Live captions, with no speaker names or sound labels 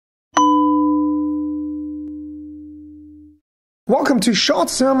Welcome to Short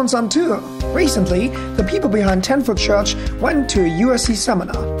Sermons on Tour. Recently, the people behind Tenfoot Church went to a USC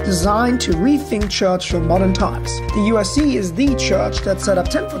seminar designed to rethink church for modern times. The USC is the church that set up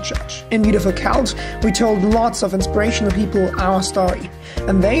Tenfoot Church. In Beautiful Cult, we told lots of inspirational people our story,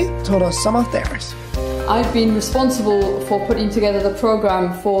 and they told us some of theirs. I've been responsible for putting together the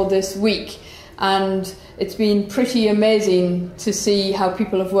program for this week, and it's been pretty amazing to see how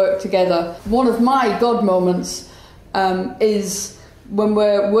people have worked together. One of my God moments is when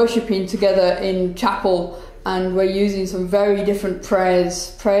we're worshipping together in chapel and we're using some very different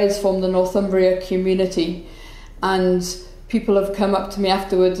prayers from the Northumbria community, and people have come up to me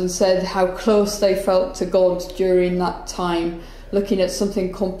afterwards and said how close they felt to God during that time, looking at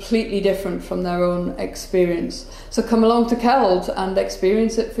something completely different from their own experience. So come along to Keld and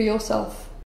experience it for yourself.